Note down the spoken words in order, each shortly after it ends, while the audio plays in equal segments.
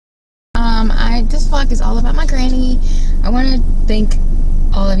This vlog is all about my granny. I want to thank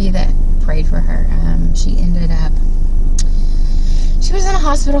all of you that prayed for her. She was in a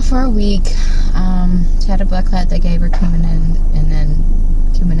hospital for a week. She had a blood clot. They gave her Coumadin, and then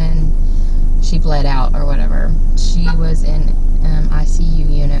she bled out or whatever. She was in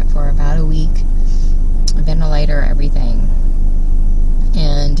ICU unit for about a week, a ventilator, everything.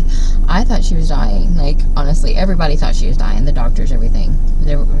 And I thought she was dying. Like, honestly, everybody thought she was dying. The doctors, everything.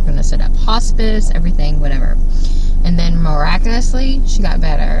 They were going to set up hospice, everything, whatever. And then miraculously, she got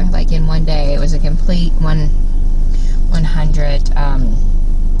better. Like, in one day, it was a complete 100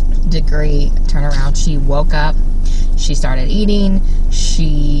 degree turnaround. She woke up. She started eating.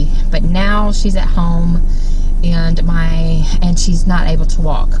 But now she's at home, and she's not able to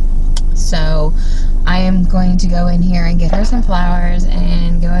walk. So I am going to go in here and get her some flowers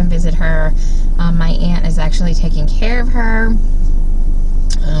and go and visit her. My aunt is actually taking care of her,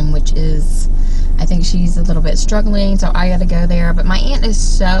 which is, I think she's a little bit struggling, so I gotta go there. But my aunt is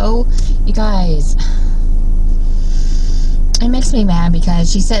so, you guys, it makes me mad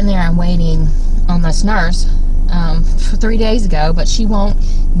because she's sitting there and waiting on this nurse for 3 days ago, but she won't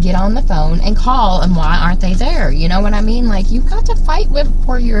get on the phone and call, and why aren't they there? You know what I mean? Like, you've got to fight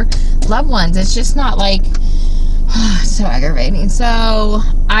for your loved ones. It's just not like, so aggravating. So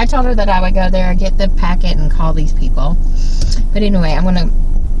I told her that I would go there, get the packet, and call these people. But anyway,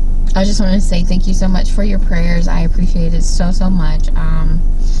 I just want to say thank you so much for your prayers. I appreciate it so much.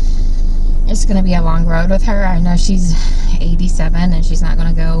 It's going to be a long road with her. I know she's 87 and she's not going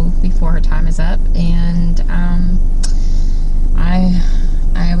to go before her time is up. And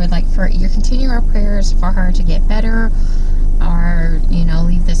I would like for you to continue our prayers for her to get better, or, you know,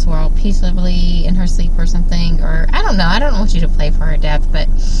 leave this world peacefully in her sleep or something. Or I don't know. I don't want you to pray for her death, but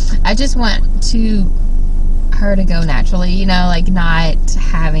I just want her to go naturally, you know, like not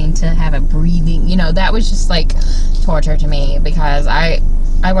having to have a breathing, you know, that was just like torture to me, because I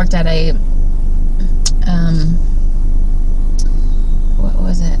worked at a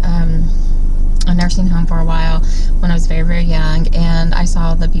a nursing home for a while when I was very young, and I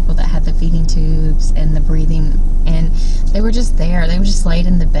saw the people that had the feeding tubes and the breathing, and they were just there. They were just laid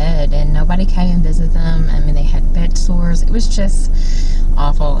in the bed, and nobody came and visited them. I mean, they had bed sores. It was just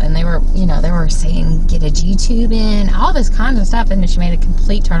awful. And they were, you know, they were saying get a G-tube in, all this kind of stuff, and she made a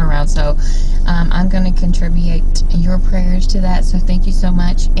complete turnaround. So I'm going to contribute your prayers to that, so thank you so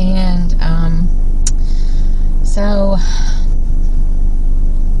much. And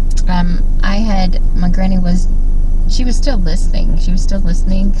my granny she was still listening. She was still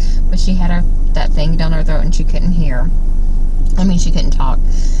listening, but she had that thing down her throat and she couldn't hear. I mean, she couldn't talk.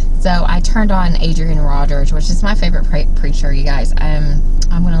 So I turned on Adrian Rogers, which is my favorite preacher, you guys. I'm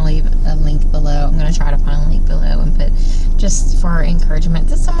going to leave a link below. I'm going to try to find a link below and put, just for encouragement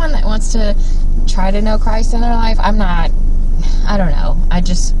to someone that wants to try to know Christ in their life. I don't know.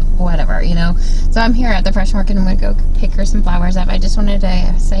 Whatever, you know. So I'm here at the Fresh Market. I'm going to go pick her some flowers up. I just wanted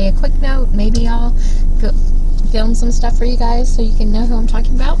to say a quick note. Maybe I'll go film some stuff for you guys so you can know who I'm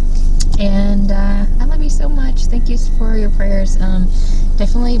talking about. And I love you so much. Thank you for your prayers.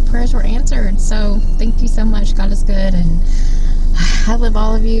 Definitely prayers were answered. So thank you so much. God is good, and I love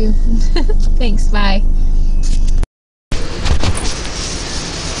all of you. Thanks. Bye.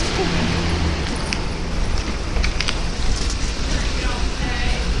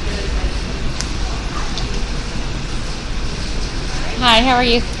 Hi, how are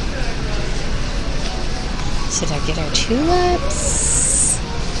you? Should I get her tulips?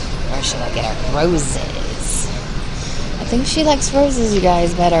 Or should I get her roses? I think she likes roses, you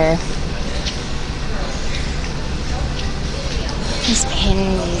guys, better. These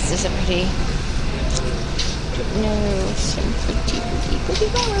pansies are so pretty. No, some pretty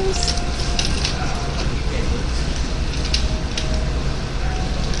flowers.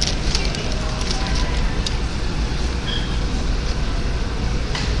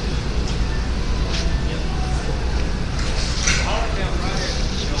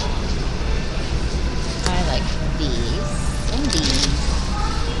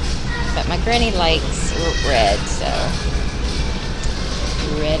 But my granny likes red, so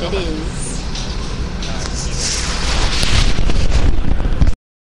red it is.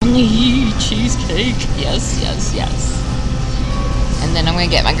 Only cheesecake. Yes. And then I'm going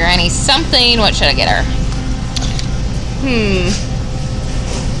to get my granny something. What should I get her?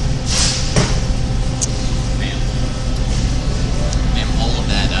 Ma'am, all of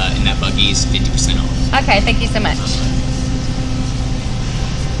that in that buggy is 50% off. Okay, thank you so much.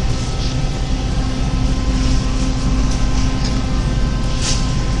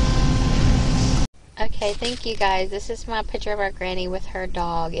 Okay, thank you guys. This is my picture of our granny with her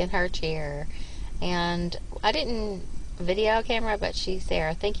dog in her chair. And I didn't video camera, but she's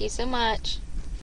there. Thank you so much.